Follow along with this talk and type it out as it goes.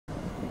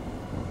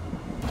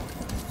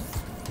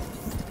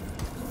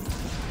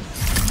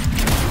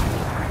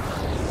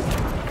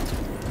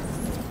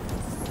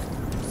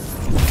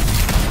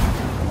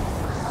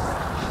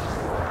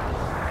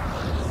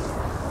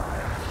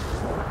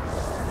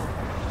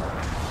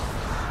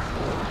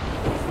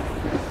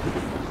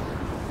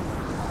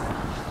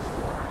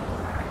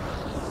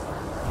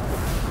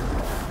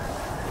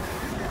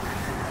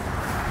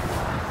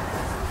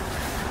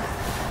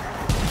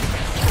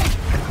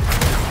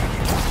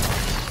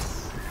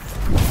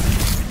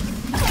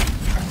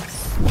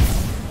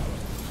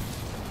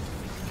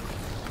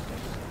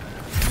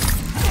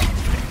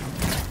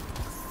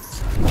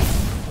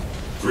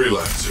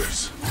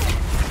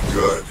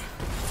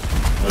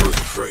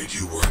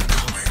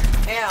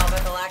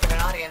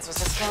chance was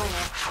just killing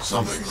you.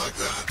 Something like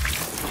that.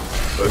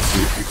 Let's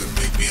see if you can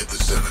meet me at the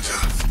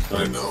cenotaph.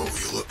 I know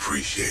you'll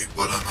appreciate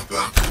what I'm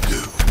about to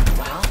do.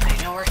 Well,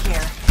 I know we're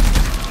here.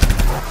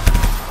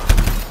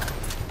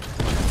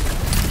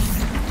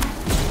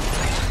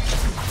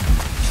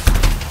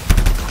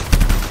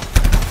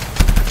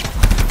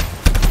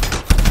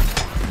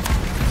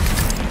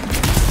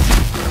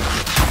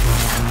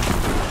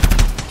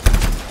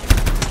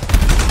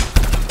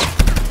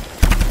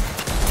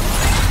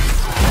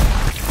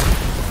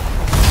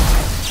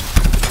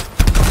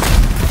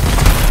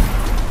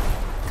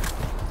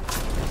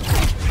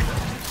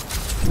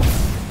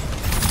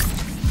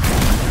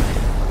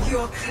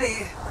 You're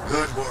clear.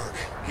 Good work.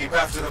 Keep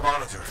after the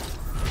monitor.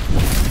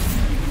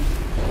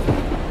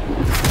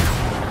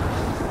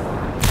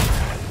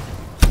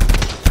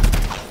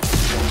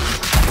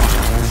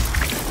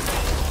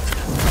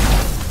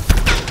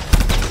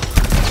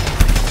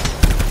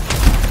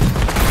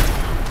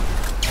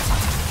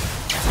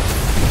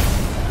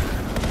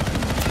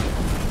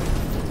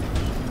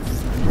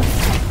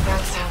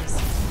 That sounds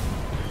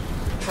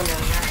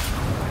familiar.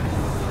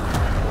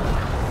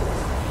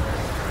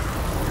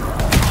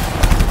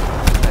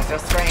 I feel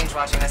strange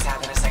watching this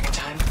happen a second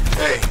time.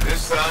 Hey,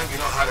 this time you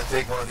know how to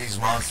take one of these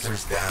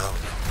monsters down.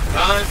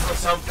 Time for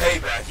some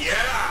payback,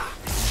 yeah!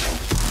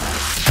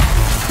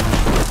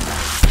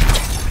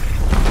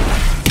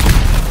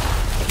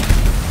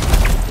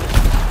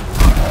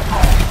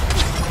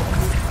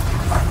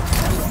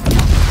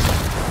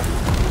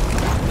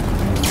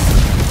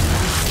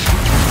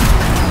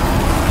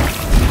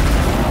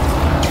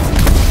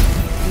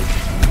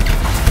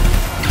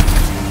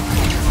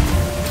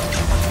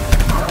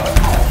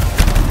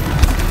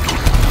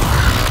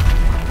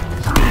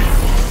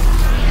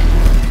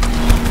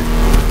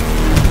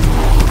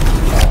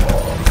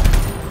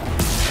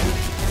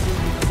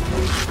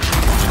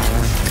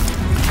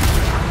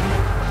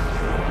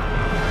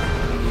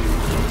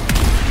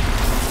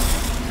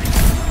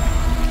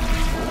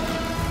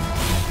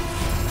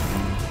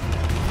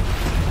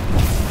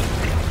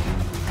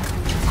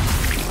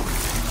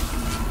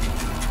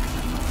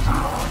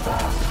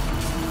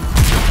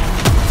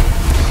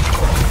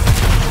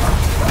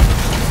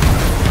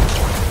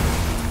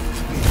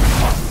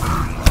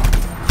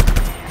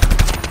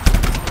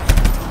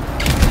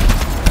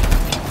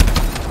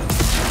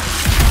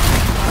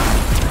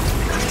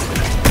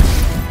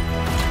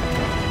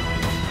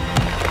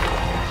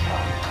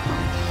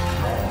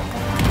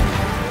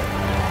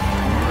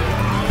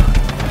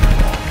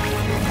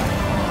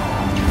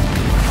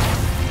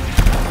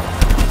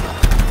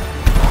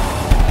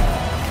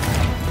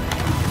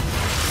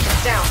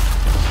 Down.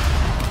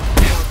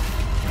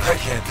 I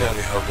can't tell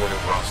you how good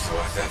it was to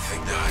watch that thing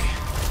die.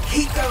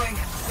 Keep going.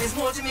 There's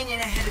more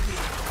Dominion ahead of you.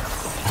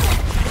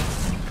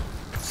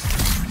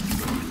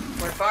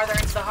 We're farther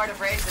into the heart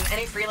of rage than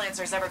any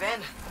freelancer's ever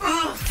been.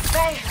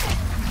 Faye,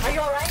 are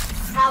you alright?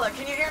 Hala,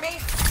 can you hear me?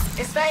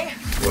 Is Faye?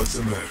 What's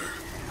the matter?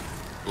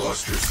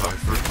 Lost your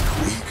cipher?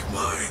 Weak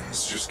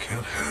minds just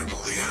can't handle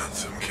the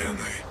Anthem, can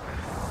they?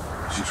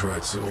 She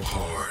tried so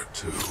hard,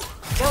 too.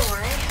 Don't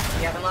worry,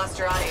 you haven't lost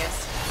your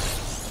audience.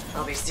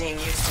 I'll be seeing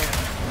you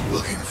soon.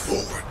 Looking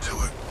forward to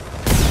it.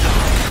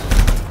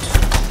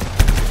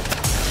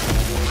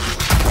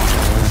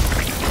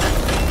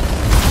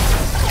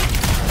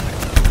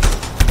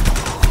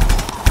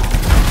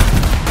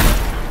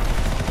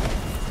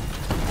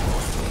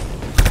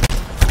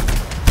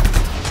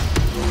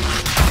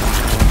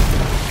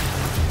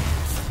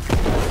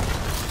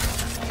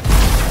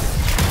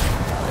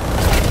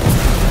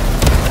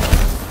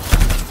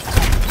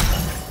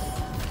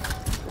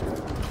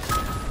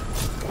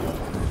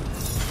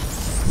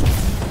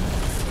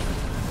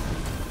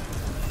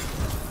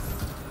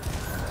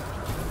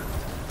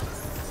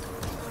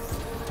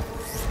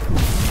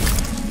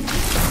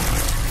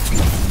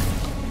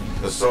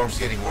 The storm's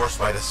getting worse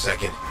by the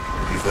second.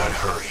 You've got to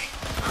hurry.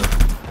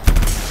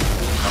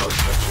 I'll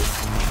catch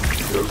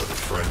it. Your little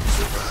friends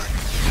are back.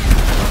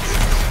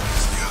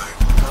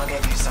 I'll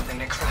give you something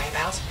to cry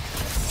about.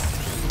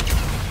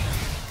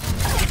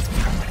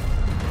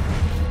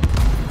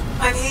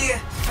 I'm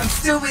here. I'm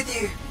still with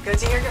you. Good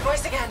to hear your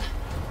voice again.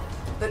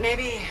 But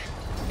maybe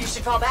you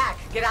should fall back.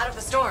 Get out of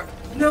the storm.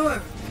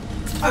 No.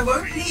 I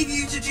won't leave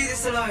you to do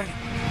this alone.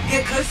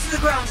 Get close to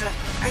the grounder.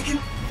 I can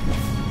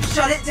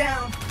shut it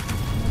down.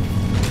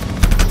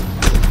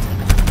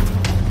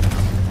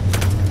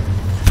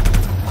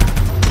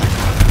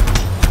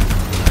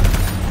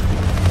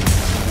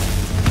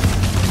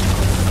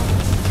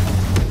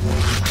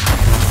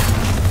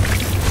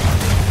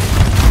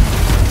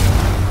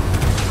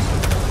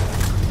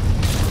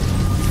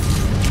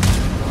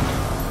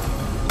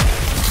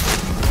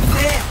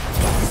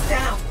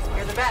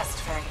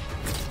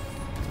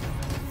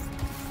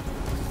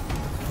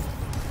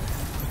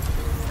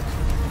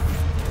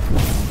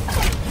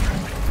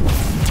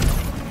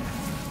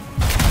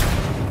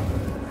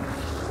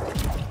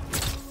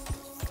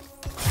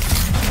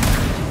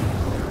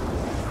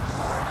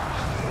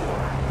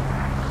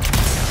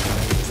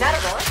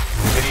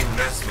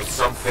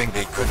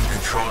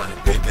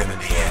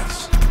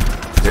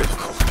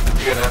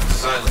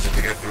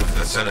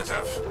 the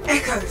cenotaph.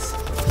 Echoes.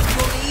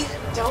 You'll need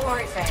Don't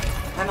worry, Faye.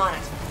 I'm on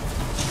it.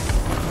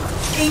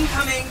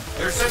 incoming.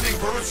 They're sending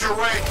brutes your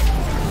way.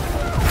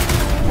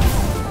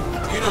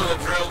 You know the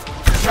drill.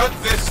 Shut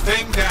this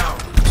thing down.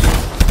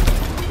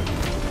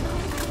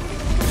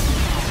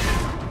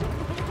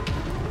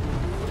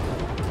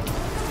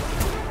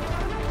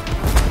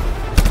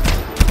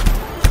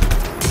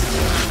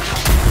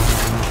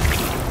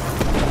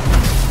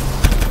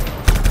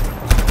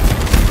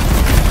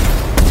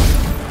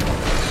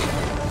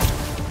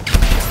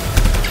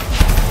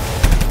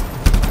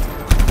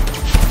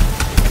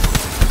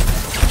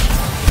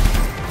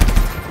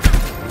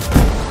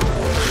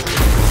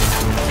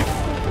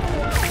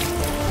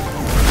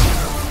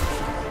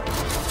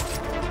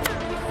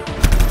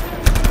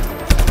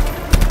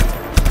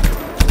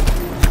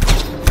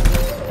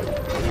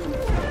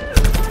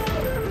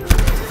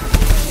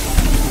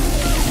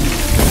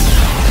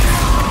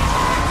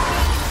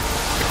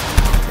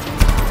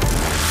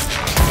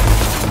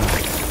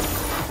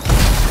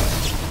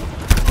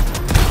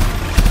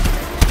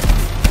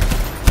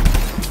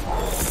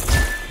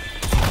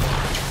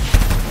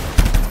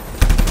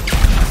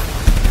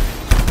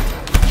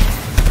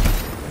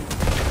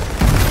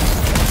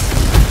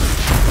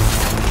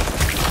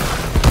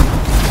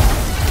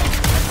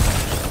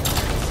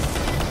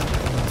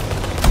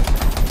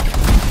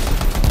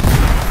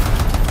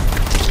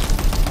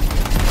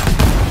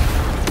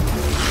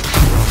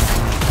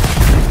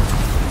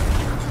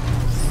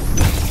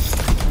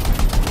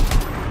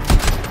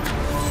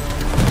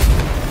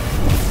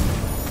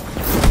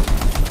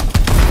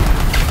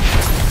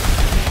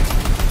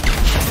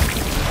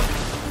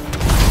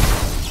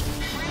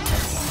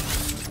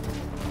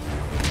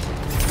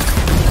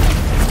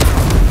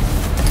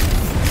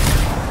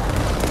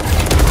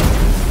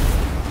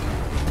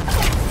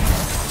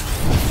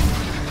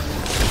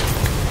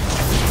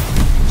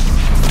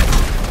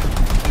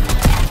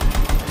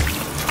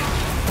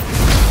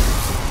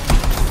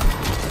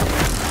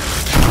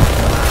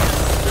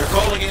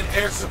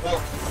 Air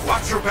support.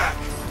 Watch your back.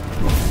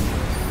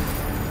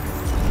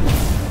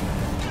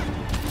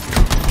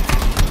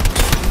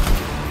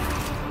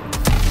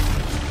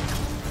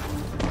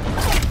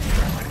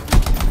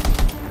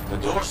 The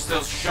door's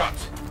still shut.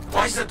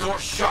 Why is the door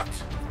shut?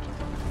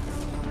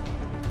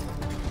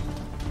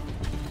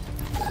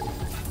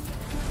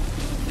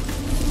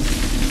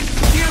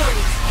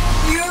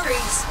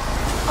 Furies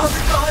are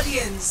the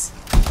Guardians,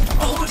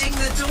 holding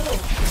the door.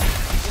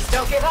 Just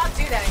don't give up,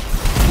 do they?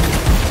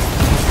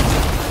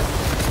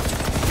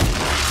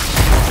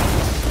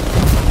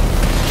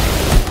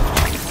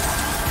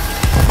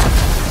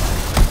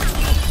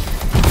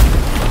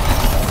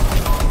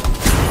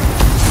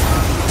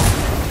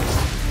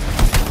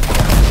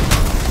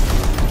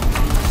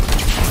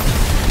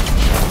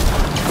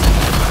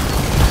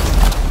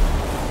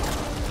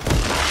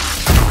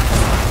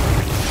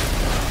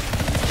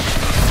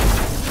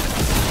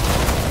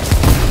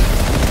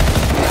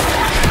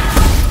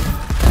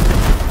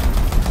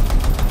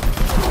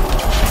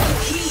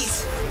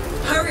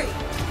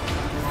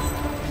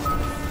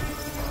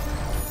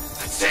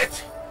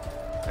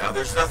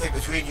 There's nothing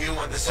between you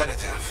and the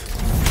cenotaph.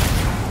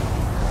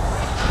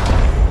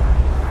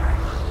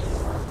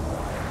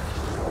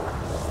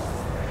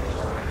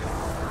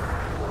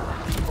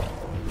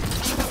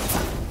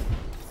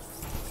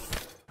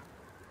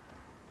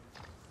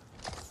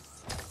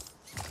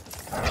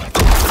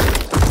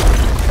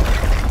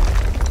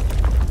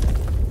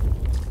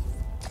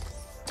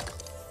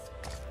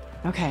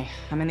 Okay,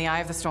 I'm in the eye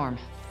of the storm.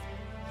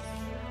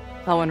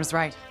 Elwyn was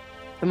right.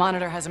 The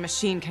monitor has a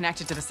machine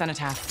connected to the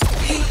cenotaph.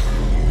 Hey,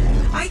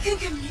 I can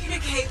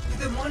communicate with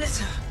the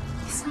monitor.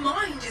 His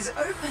mind is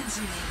open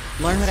to me.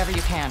 Learn whatever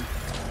you can.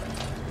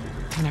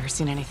 I've never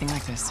seen anything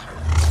like this.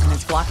 And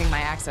it's blocking my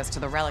access to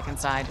the relic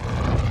inside.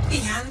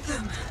 The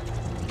Anthem.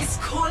 It's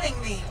calling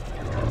me.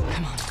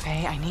 Come on,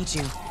 Faye, I need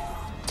you.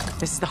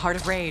 This is the heart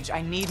of rage.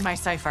 I need my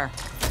cipher.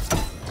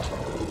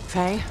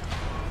 Faye?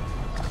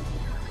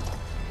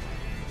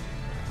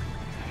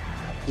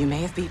 You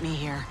may have beat me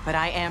here, but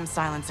I am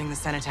silencing the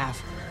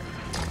cenotaph.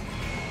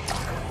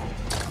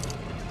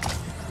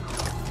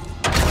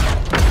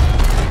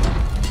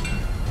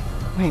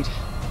 Wait.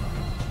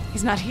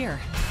 He's not here.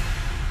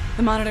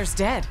 The monitor's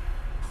dead.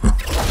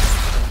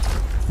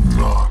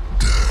 Not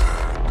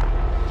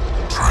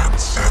dead.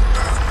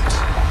 Transcendent.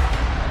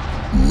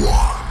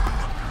 One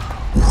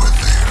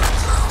within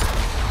them.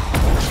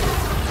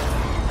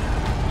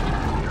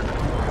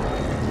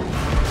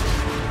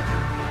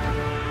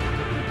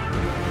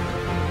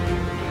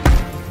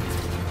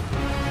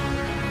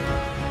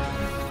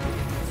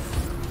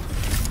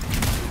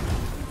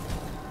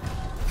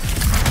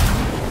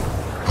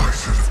 I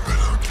should have been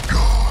a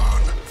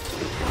god.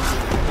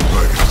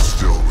 I can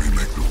still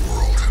remake the world.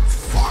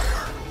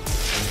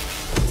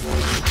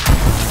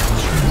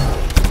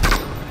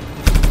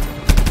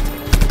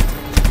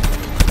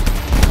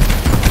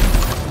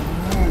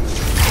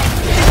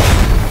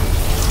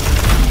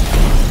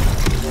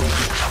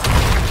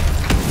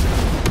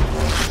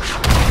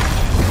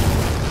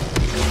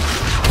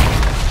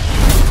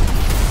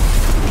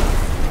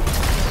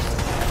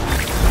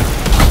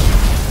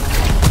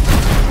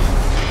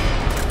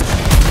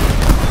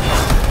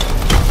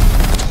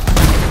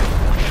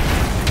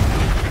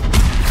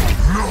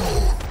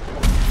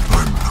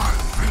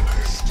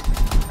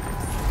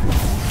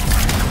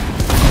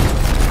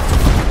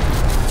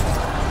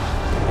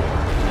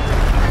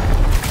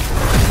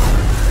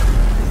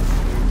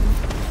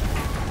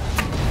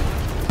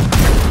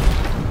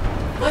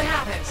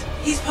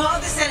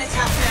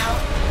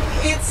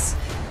 It's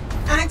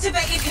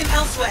activated him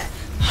elsewhere.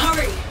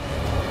 Hurry.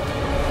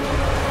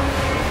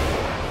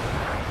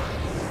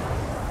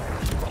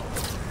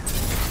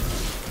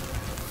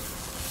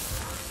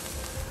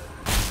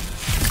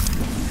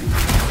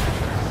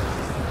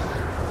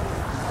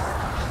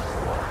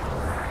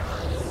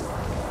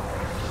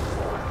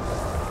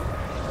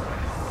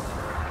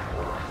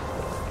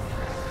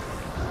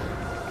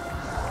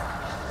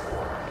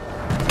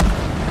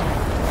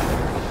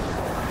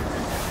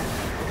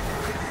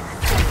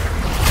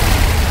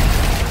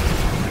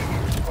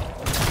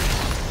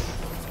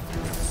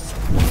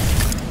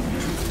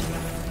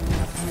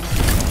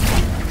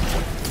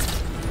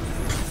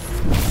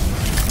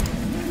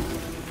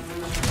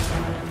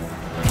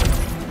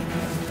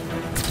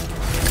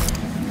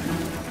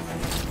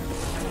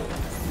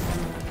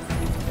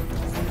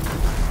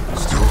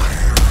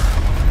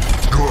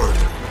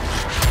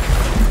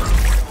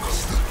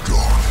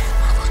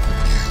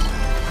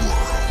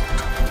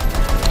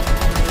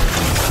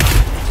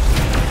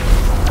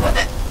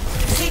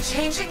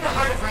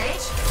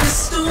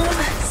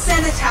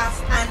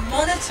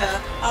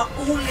 Are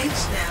all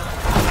linked now.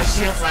 My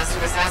shield's last to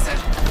his acid.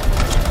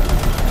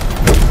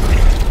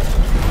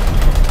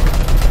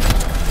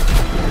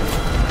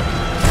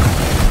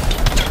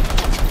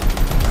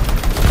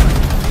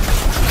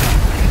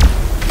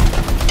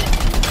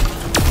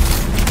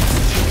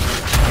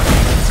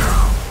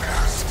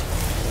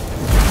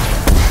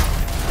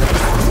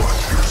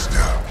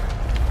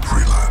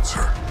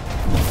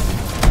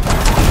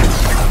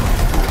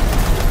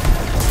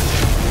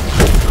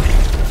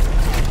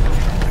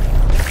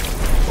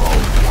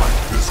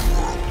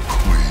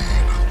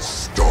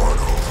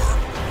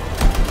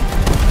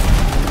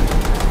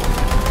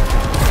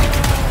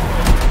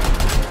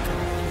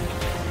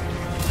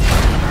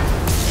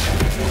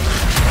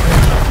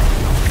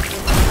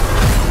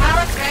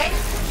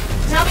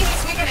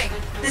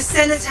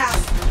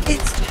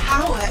 Its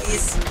power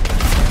is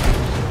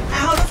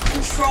out of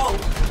control.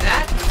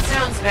 That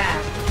sounds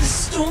bad. The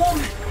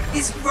storm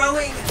is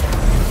growing.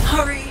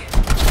 Hurry.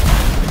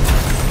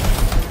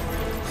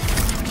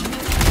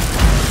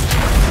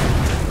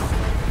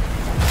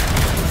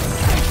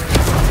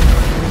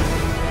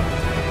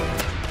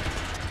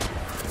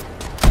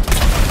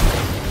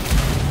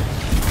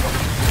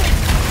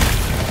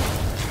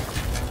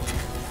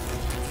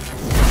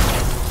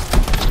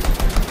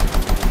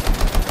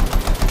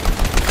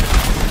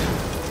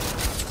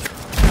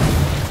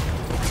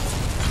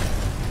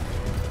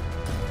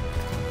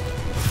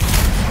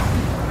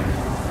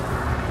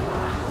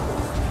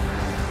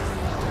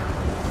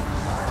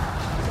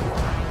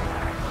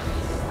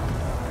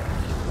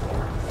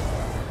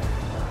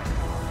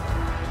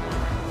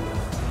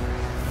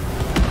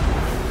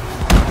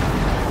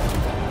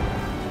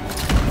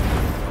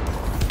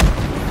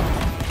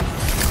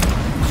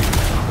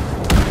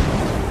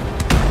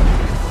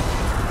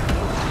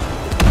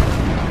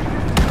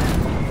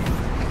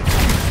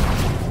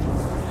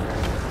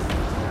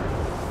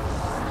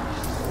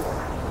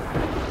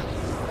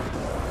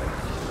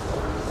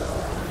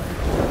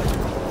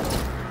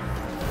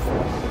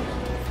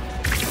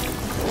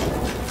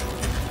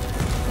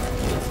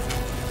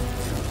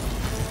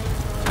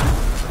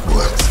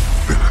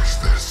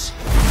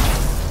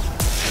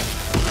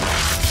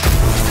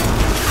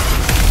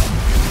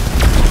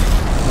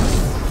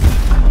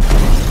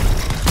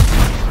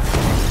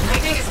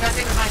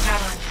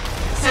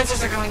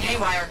 Sensors are going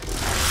haywire.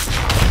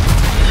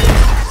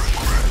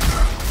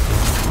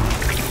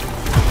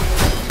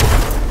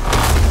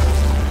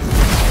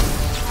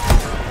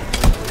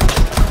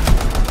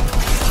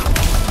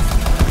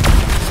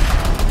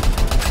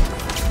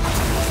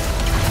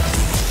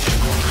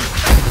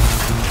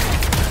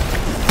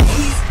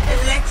 He's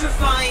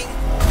electrifying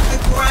the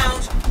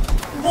ground.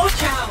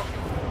 Watch out!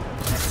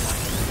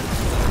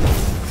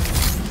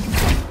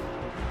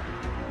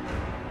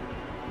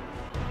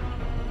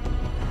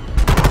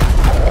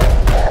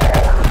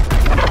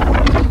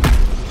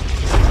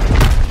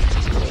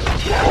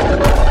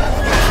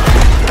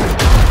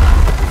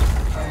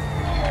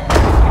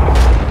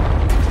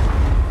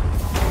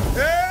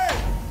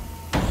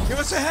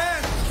 What's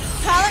ahead?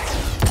 Alec?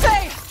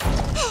 Faye!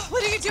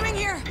 What are you doing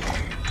here?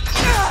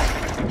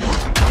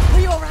 Are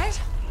you alright?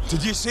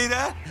 Did you see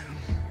that?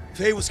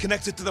 Faye was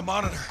connected to the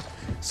monitor.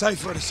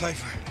 Cipher to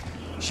cipher.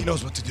 She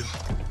knows what to do.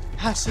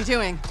 How's she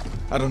doing?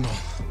 I don't know.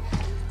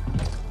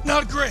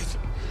 Not great.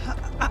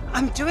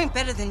 I'm doing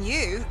better than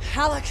you.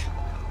 Alec!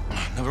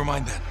 Never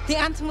mind that. The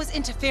Anthem was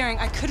interfering.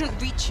 I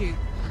couldn't reach you.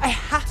 I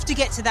have to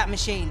get to that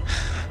machine.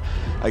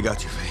 I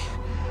got you, Faye.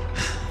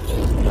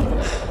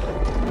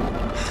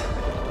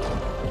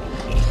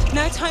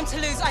 No time to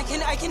lose. I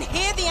can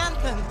hear the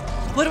Anthem.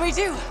 What do we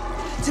do?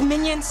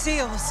 Dominion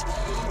seals.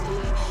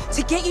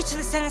 To get you to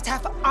the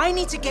cenotaph, I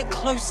need to get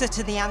closer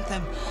to the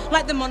Anthem,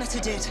 like the monitor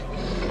did.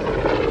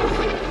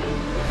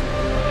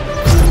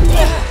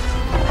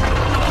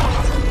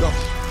 Go.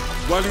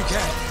 While you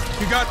can.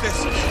 You got this.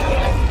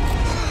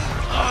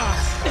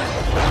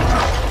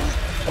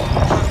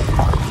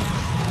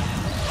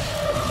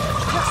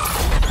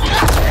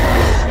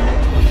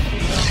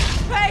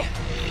 Faye!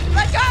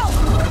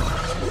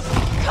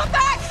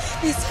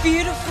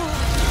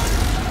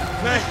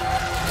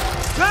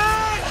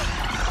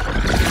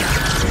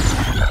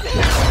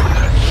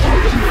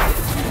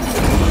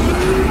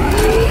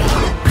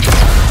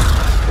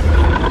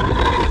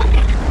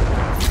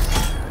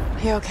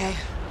 You okay?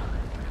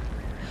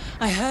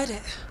 I heard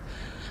it.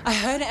 I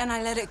heard it and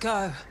I let it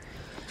go.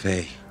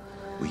 Faye,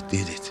 we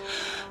did it.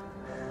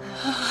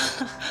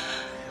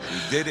 We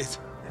did it.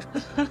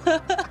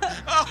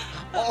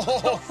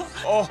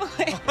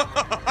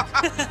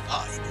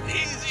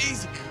 Easy,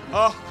 easy.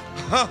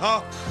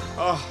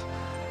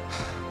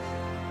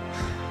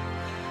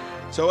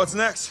 So what's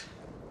next?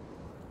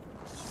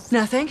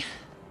 Nothing.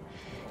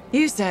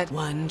 You said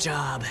one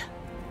job.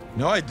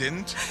 No, I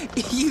didn't.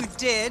 You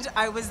did.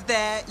 I was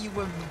there. You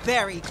were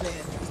very clear.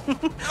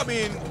 I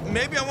mean,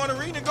 maybe I want to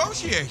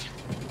renegotiate.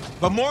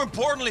 But more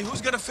importantly,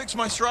 who's gonna fix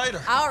my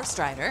Strider? Our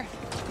Strider.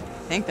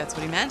 I think that's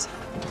what he meant.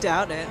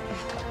 Doubt it.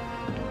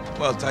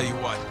 Well, tell you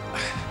what.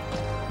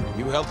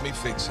 You help me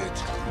fix it.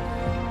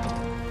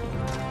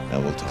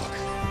 Then we'll talk.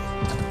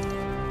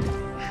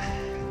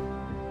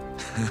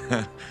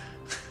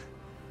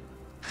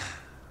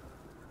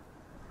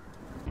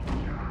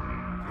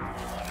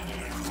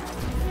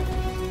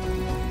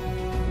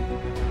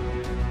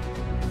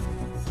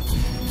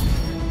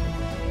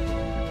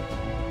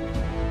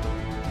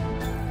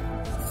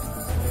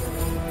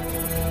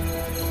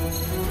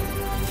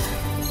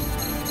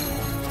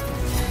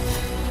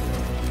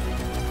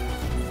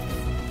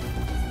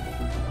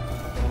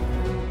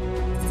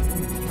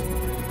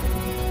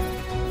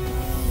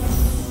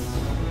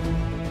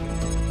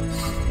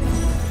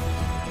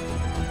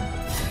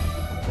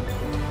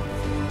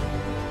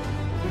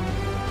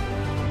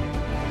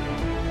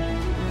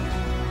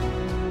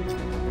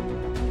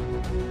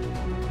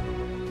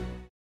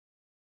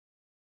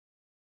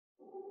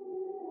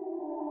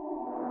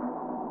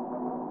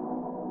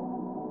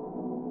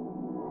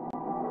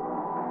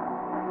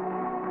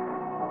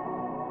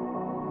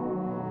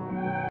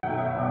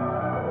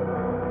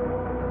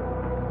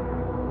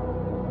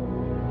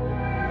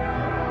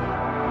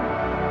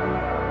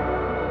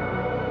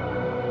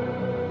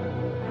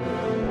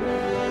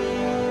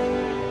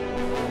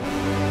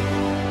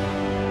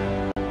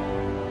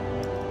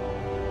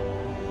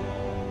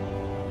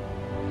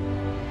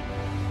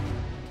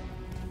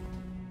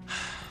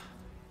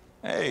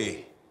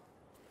 Hey.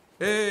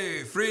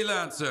 Hey,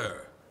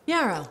 freelancer.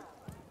 Yarrow.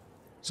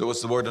 So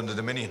what's the word on the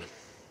Dominion?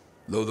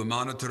 Though the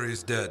Monitor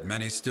is dead,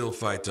 many still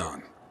fight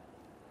on.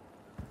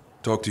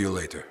 Talk to you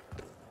later.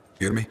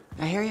 Hear me?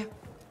 I hear you.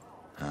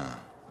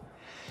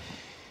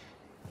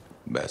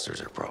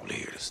 Bastards are probably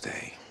here to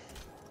stay.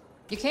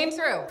 You came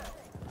through.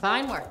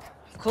 Fine work.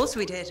 Of course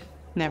we did.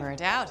 Never a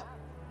doubt.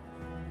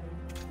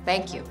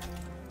 Thank you.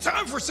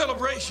 Time for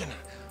celebration.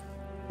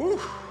 Whew.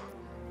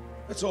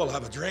 Let's all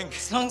have a drink.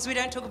 As long as we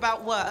don't talk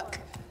about work.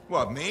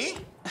 What, me?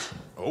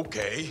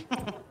 Okay.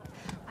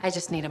 I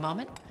just need a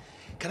moment.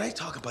 Can I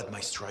talk about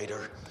my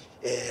Strider?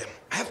 I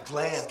have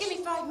plans. Just give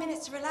me 5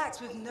 minutes to relax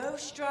with no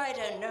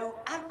Strider, no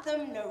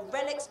Anthem, no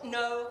relics,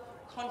 no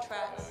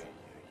contracts.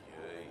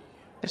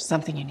 There's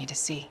something you need to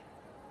see.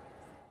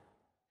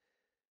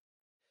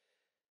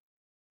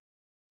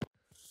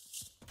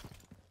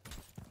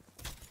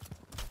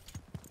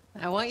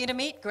 I want you to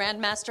meet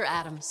Grandmaster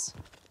Adams.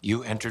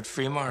 You entered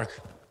free mark.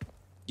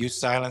 You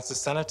silenced the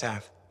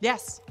cenotaph.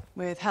 Yes,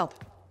 with help.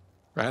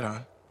 Right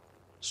on.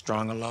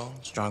 Strong alone,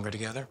 stronger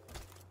together.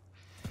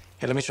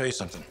 Hey, let me show you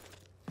something.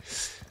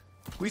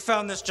 We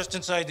found this just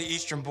inside the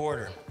eastern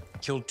border.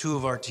 Killed 2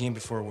 of our team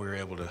before we were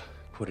able to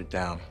put it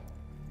down.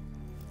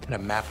 And I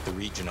mapped the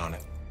region on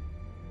it.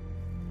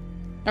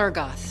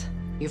 Urgoth.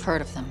 You've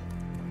heard of them.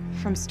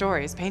 From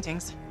stories,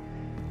 paintings.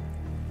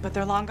 But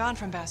they're long gone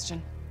from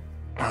Bastion.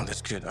 Oh,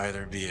 this could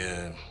either be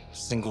a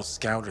single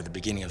scout or the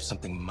beginning of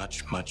something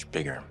much, much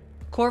bigger.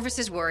 Corvus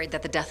is worried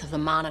that the death of the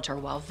Monitor,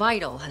 while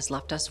vital, has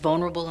left us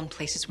vulnerable in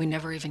places we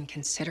never even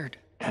considered.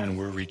 And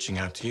we're reaching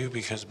out to you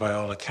because by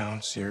all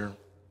accounts, you're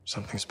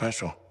something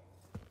special.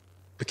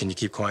 But can you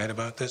keep quiet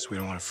about this? We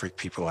don't want to freak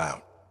people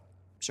out.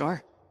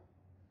 Sure.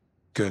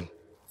 Good.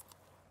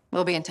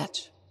 We'll be in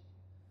touch.